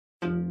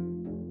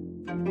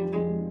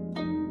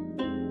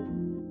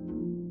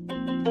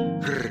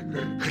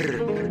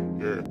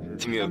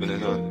Tee me up in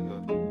this hoe.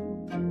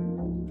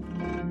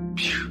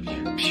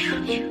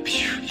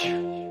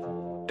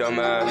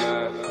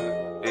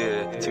 Dumbass.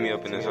 Yeah, tee me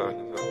up in this hoe.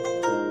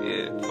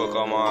 Yeah, fuck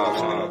all my ops,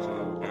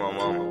 nigga. My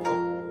mama.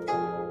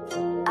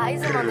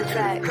 Eyes on the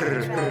track.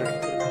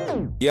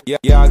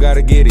 Yeah, I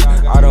gotta get it.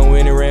 I done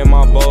went and ran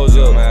my balls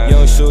up.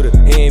 Young shooter,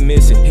 he ain't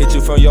missing. Hit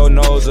you from your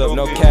nose up.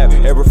 No cap,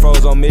 ever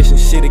froze on mission.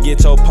 Shit'll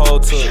get your pole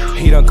took.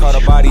 He done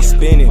caught a body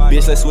spinning.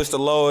 Bitch, let's switch the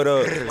load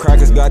up.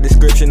 Crackers got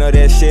description of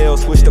that shell.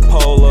 Switch the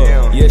pole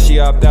up. Yeah, she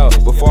opt out.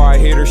 Before I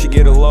hit her, she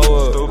get a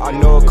low up. I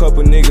know a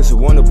couple niggas who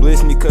wanna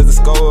blitz me cause the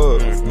score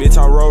up. Bitch,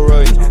 I'm roll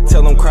running.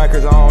 Tell them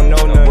crackers I don't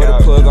know nothing. With a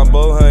plug, I'm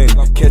bow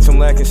hunting. Catch them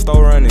lacking,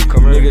 store running.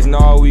 Niggas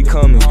know we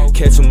coming.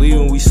 Catch them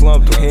leaving, we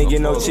slumped him. He ain't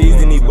get no cheese,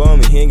 then he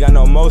bumming. He ain't got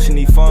no motion,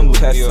 he fumbling.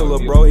 Pass to lil'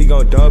 bro, he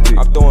gon' dump it.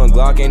 I'm throwing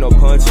Glock, ain't no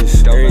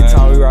punches. Every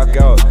time we rock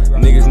out,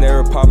 niggas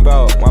never pop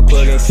out. My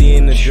plug ain't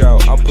seeing the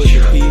drought. I'm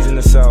pushing peas in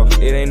the south.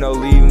 It ain't no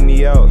leaving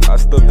me out. I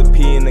stuck the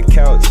pee in the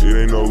couch. It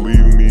ain't no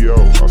leaving me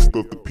out. I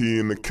stuck the pee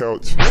in the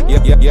couch.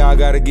 Yeah, I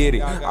gotta get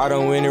it. I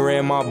done went and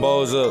ran my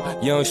balls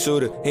up. Young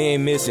shooter, he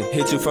ain't missing.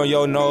 Hit you from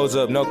your nose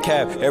up. No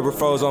cap, ever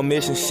froze on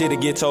mission. Shit'll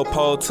get your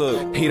pole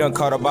took. He done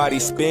caught a body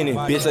spinning.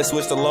 Bitch, let's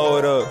switch the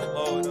load up.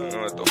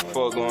 What the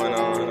fuck going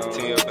on?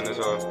 Tee me up in this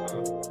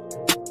hoe.